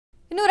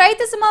ಇನ್ನು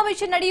ರೈತ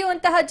ಸಮಾವೇಶ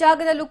ನಡೆಯುವಂತಹ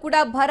ಜಾಗದಲ್ಲೂ ಕೂಡ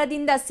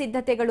ಭರದಿಂದ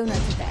ಸಿದ್ಧತೆಗಳು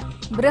ನಡೆದಿದೆ.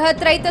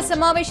 ಬೃಹತ್ ರೈತ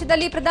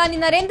ಸಮಾವೇಶದಲ್ಲಿ ಪ್ರಧಾನಿ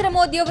ನರೇಂದ್ರ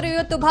ಮೋದಿ ಅವರು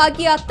ಇವತ್ತು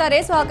ಭಾಗಿಯಾಗ್ತಾರೆ.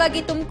 ಸೊ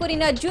ಹಾಗಾಗಿ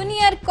ತುಮಕೂರಿನ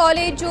ಜೂನಿಯರ್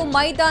ಕಾಲೇಜು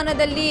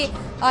ಮೈದಾನದಲ್ಲಿ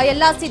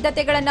ಎಲ್ಲಾ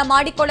ಸಿದ್ಧತೆಗಳನ್ನ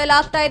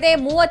ಮಾಡಿಕೊಳ್ಳಲಾಗ್ತಾ ಇದೆ.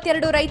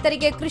 32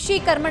 ರೈತರಿಗೆ ಕೃಷಿ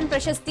ಕರ್ಮಣ್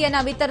ಪ್ರಶಸ್ತಿಯನ್ನ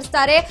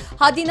ವಿತರಿಸುತ್ತಾರೆ.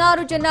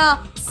 16 ಜನ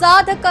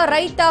ಸಾಧಕ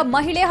ರೈತ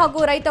ಮಹಿಳೆ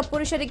ಹಾಗೂ ರೈತ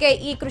ಪುರುಷರಿಗೆ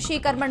ಈ ಕೃಷಿ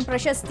ಕರ್ಮಣ್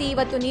ಪ್ರಶಸ್ತಿ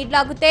ಇವತ್ತು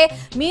ನೀಡಲಾಗುತ್ತೆ.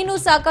 ಮೀನು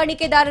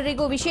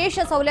ಸಾಕಾಣಿಕೆದಾರರಿಗೂ ವಿಶೇಷ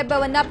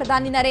ಸೌಲಭ್ಯವನ್ನ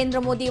ಪ್ರಧಾನಿ ನರೇಂದ್ರ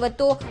ಮೋದಿ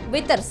ಇವತ್ತು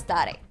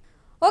ವಿತರಿಸುತ್ತಾರೆ.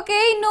 ಓಕೆ,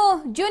 ಇನ್ನು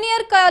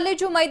ಜೂನಿಯರ್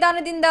ಕಾಲೇಜು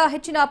ಮೈದಾನದಿಂದ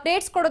ಹೆಚ್ಚಿನ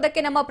ಅಪ್ಡೇಟ್ಸ್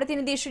ಕೊಡೋದಕ್ಕೆ ನಮ್ಮ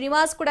ಪ್ರತಿನಿಧಿ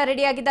ಶ್ರೀನಿವಾಸ್ ಕೂಡ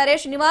ರೆಡಿಯಾಗಿದ್ದಾರೆ.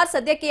 ಶ್ರೀನಿವಾಸ್,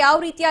 ಸದ್ಯಕ್ಕೆ ಯಾವ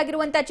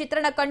ರೀತಿಯಾಗಿರುವಂತಹ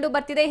ಚಿತ್ರಣ ಕಂಡು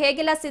ಬರ್ತಿದೆ,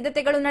 ಹೇಗೆಲ್ಲ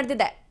ಸಿದ್ಧತೆಗಳು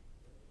ನಡೆದಿದೆ?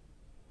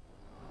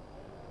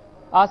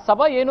 ಆ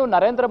ಸಭಾ ಏನು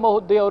ನರೇಂದ್ರ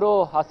ಮೋದಿ ಅವರು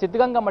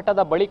ಸಿದ್ಧಗಂಗಾ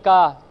ಮಠದ ಬಳಿಕ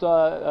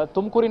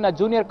ತುಮಕೂರಿನ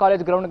ಜೂನಿಯರ್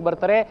ಕಾಲೇಜ್ ಗ್ರೌಂಡ್ಗೆ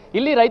ಬರ್ತಾರೆ.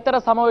 ಇಲ್ಲಿ ರೈತರ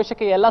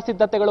ಸಮಾವೇಶಕ್ಕೆ ಎಲ್ಲ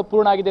ಸಿದ್ಧತೆಗಳು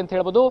ಪೂರ್ಣ ಆಗಿದೆ ಅಂತ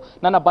ಹೇಳ್ಬೋದು.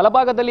 ನನ್ನ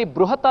ಬಲಭಾಗದಲ್ಲಿ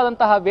ಬೃಹತ್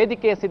ಆದಂತಹ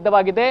ವೇದಿಕೆ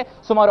ಸಿದ್ಧವಾಗಿದೆ.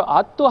 ಸುಮಾರು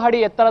 10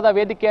 ಅಡಿ ಎತ್ತರದ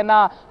ವೇದಿಕೆಯನ್ನ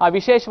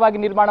ವಿಶೇಷವಾಗಿ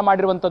ನಿರ್ಮಾಣ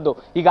ಮಾಡಿರುವಂತದ್ದು.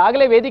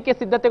 ಈಗಾಗಲೇ ವೇದಿಕೆ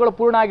ಸಿದ್ಧತೆಗಳು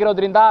ಪೂರ್ಣ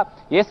ಆಗಿರೋದ್ರಿಂದ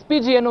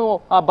SPG ಏನು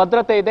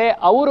ಭದ್ರತೆ ಇದೆ,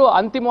 ಅವರು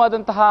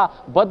ಅಂತಿಮವಾದಂತಹ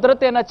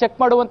ಭದ್ರತೆಯನ್ನ ಚೆಕ್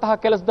ಮಾಡುವಂತಹ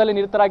ಕೆಲಸದಲ್ಲಿ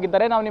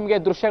ನಿರತರಾಗಿದ್ದಾರೆ. ನಾವು ನಿಮಗೆ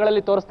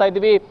ದೃಶ್ಯಗಳಲ್ಲಿ ತೋರಿಸ್ತಾ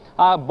ಇದ್ದೀವಿ.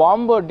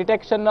 ಬಾಂಬ್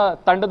ಡಿಟೆಕ್ಷನ್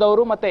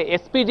ತಂಡದವರು ಮತ್ತೆ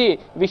SPG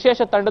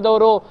ವಿಶೇಷ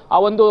ತಂಡದವರು ಆ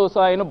ಒಂದು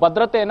ಏನು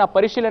ಭದ್ರತೆಯನ್ನ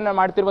ಪರಿಶೀಲನೆ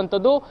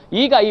ಮಾಡ್ತಿರುವಂತದ್ದು.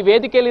 ಈಗ ಈ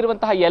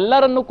ವೇದಿಕೆಯಲ್ಲಿರುವಂತಹ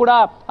ಎಲ್ಲರನ್ನೂ ಕೂಡ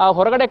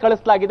ಹೊರಗಡೆ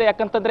ಕಳಿಸಲಾಗಿದೆ.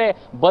 ಯಾಕಂತಂದ್ರೆ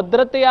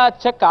ಭದ್ರತೆಯ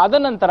ಚೆಕ್ ಆದ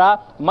ನಂತರ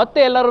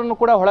ಮತ್ತೆ ಎಲ್ಲರನ್ನೂ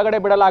ಕೂಡ ಒಳಗಡೆ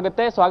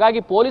ಬಿಡಲಾಗುತ್ತೆ. ಸೊ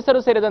ಹಾಗಾಗಿ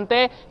ಪೊಲೀಸರು ಸೇರಿದಂತೆ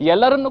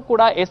ಎಲ್ಲರನ್ನೂ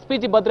ಕೂಡ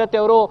SPG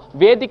ಭದ್ರತೆಯವರು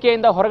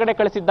ವೇದಿಕೆಯಿಂದ ಹೊರಗಡೆ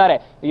ಕಳಿಸಿದ್ದಾರೆ.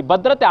 ಈ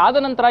ಭದ್ರತೆ ಆದ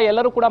ನಂತರ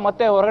ಎಲ್ಲರೂ ಕೂಡ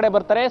ಮತ್ತೆ ಹೊರಗಡೆ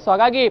ಬರ್ತಾರೆ. ಸೊ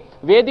ಹಾಗಾಗಿ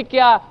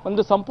ವೇದಿಕೆಯ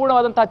ಒಂದು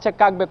ಸಂಪೂರ್ಣವಾದಂತಹ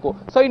ಚೆಕ್ ಆಗಬೇಕು.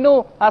 ಸೊ ಇನ್ನು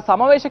ಆ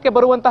ಸಮಾವೇಶಕ್ಕೆ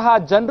ಬರುವಂತಹ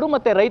ಜನರು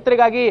ಮತ್ತೆ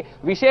ರೈತರಿಗಾಗಿ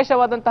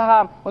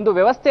ವಿಶೇಷವಾದಂತಹ ಒಂದು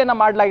ವ್ಯವಸ್ಥೆಯನ್ನ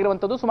ಮಾಡಲಾಗಿರುವಂತದ್ದು.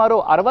 ಸುಮಾರು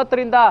 60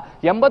 ರಿಂದ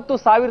 80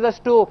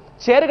 ಸಾವಿರದಷ್ಟು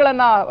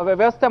ಚೇರ್ಗಳನ್ನ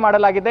ವ್ಯವಸ್ಥೆ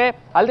ಮಾಡಲಾಗಿದೆ.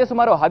 ಅಲ್ಲದೆ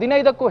ಸುಮಾರು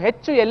 15ಕ್ಕೂ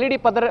ಹೆಚ್ಚು LED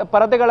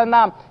ಪರದೆಗಳನ್ನ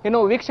ಏನು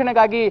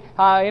ವೀಕ್ಷಣೆಗಾಗಿ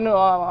ಏನು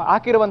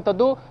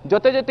ಹಾಕಿರುವಂತದ್ದು.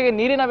 ಜೊತೆಗೆ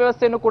ನೀರಿನ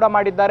ವ್ಯವಸ್ಥೆಯನ್ನು ಕೂಡ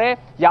ಮಾಡಿದ್ದಾರೆ.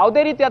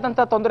 ಯಾವುದೇ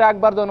ರೀತಿಯಾದಂತಹ ತೊಂದರೆ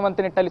ಆಗಬಾರ್ದು ಅನ್ನುವಂತ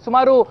ನಿಟ್ಟಿನಲ್ಲಿ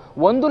ಸುಮಾರು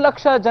 1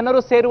 ಲಕ್ಷ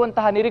ಜನರು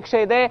ಸೇರುವಂತಹ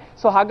ನಿರೀಕ್ಷೆ ಇದೆ.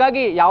 ಸೊ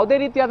ಹಾಗಾಗಿ ಯಾವುದೇ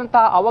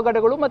ರೀತಿಯಾದಂತಹ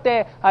ಅವಘಡಗಳು ಮತ್ತೆ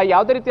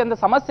ಯಾವುದೇ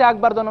ರೀತಿಯಾದಂತಹ ಸಮಸ್ಯೆ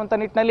ಆಗಬಾರ್ದು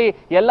ಅನ್ನುವಂತ ನಿಟ್ಟಿನಲ್ಲಿ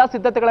ಎಲ್ಲಾ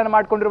ಸಿದ್ಧತೆಗಳನ್ನು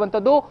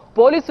ಮಾಡಿಕೊಂಡಿರುವಂತದ್ದು.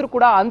 ಪೊಲೀಸರು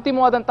ಕೂಡ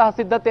ಅಂತಿಮವಾದಂತಹ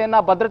ಸಿದ್ಧತೆಯನ್ನ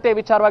ಭದ್ರತೆಯ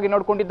ವಿಚಾರವಾಗಿ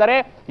ನೋಡಿಕೊಂಡಿದ್ದಾರೆ.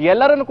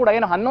 ಎಲ್ಲರನ್ನು ಕೂಡ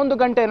ಏನು 11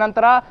 ಗಂಟೆ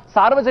ನಂತರ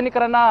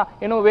ಸಾರ್ವಜನಿಕರನ್ನ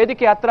ಏನು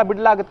ವೇದಿಕೆ ಹತ್ರ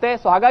ಬಿಡಲಾಗುತ್ತೆ.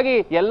 ಸೊ ಹಾಗಾಗಿ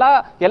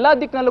ಎಲ್ಲಾ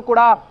ದಿಕ್ಕಿನಲ್ಲೂ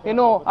ಕೂಡ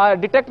ಏನು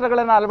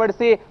ಡಿಟೆಕ್ಟರ್ಗಳನ್ನ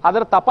ಅಳವಡಿಸಿ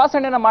ಅದರ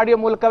ತಪಾಸಣೆಯನ್ನ ಮಾಡುವ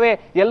ಮೂಲಕವೇ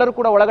ಎಲ್ಲರೂ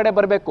ಕೂಡ ಒಳಗಡೆ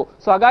ಬರಬೇಕು.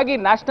 ಸೊ ಹಾಗಾಗಿ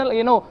ನ್ಯಾಷನಲ್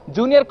ಏನು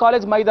ಜೂನಿಯರ್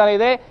ಕಾಲೇಜ್ ಮೈದಾನ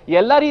ಇದೆ,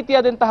 ಎಲ್ಲಾ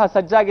ರೀತಿಯಾದಂತಹ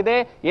ಸಜ್ಜಾಗಿದೆ.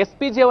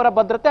 SPG ಅವರ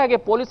ಭದ್ರತೆ ಹಾಗೆ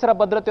ಪೊಲೀಸರ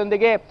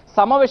ಭದ್ರತೆಯೊಂದಿಗೆ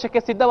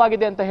ಸಮಾವೇಶಕ್ಕೆ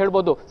ಸಿದ್ಧವಾಗಿದೆ ಅಂತ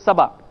ಹೇಳ್ಬೋದು.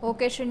 ಸಭಾ.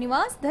 ಓಕೆ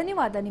ಶ್ರೀನಿವಾಸ್,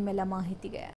 ಧನ್ಯವಾದ ನಿಮ್ಮೆಲ್ಲ ಮಾಹಿತಿಗೆ.